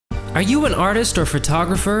Are you an artist or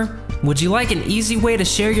photographer? Would you like an easy way to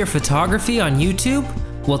share your photography on YouTube?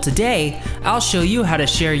 Well, today, I'll show you how to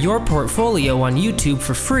share your portfolio on YouTube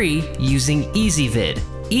for free using EasyVid.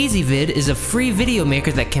 EasyVid is a free video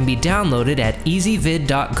maker that can be downloaded at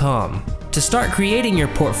easyvid.com. To start creating your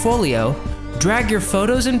portfolio, drag your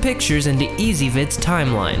photos and pictures into EasyVid's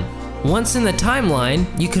timeline. Once in the timeline,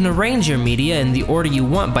 you can arrange your media in the order you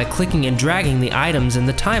want by clicking and dragging the items in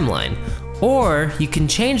the timeline, or you can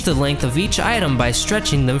change the length of each item by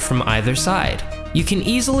stretching them from either side. You can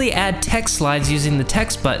easily add text slides using the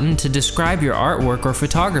text button to describe your artwork or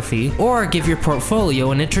photography, or give your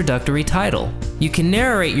portfolio an introductory title. You can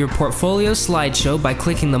narrate your portfolio slideshow by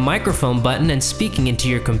clicking the microphone button and speaking into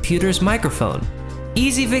your computer's microphone.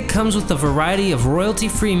 EasyVid comes with a variety of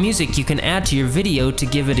royalty-free music you can add to your video to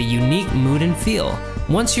give it a unique mood and feel.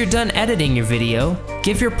 Once you're done editing your video,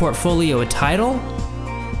 give your portfolio a title,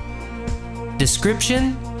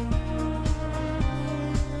 description,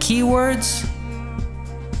 keywords,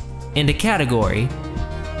 and a category,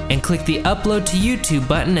 and click the Upload to YouTube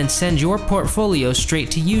button and send your portfolio straight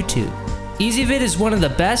to YouTube. EasyVid is one of the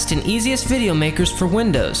best and easiest video makers for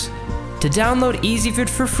Windows. To download EasyVid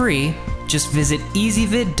for free, just visit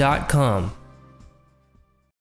easyvid.com.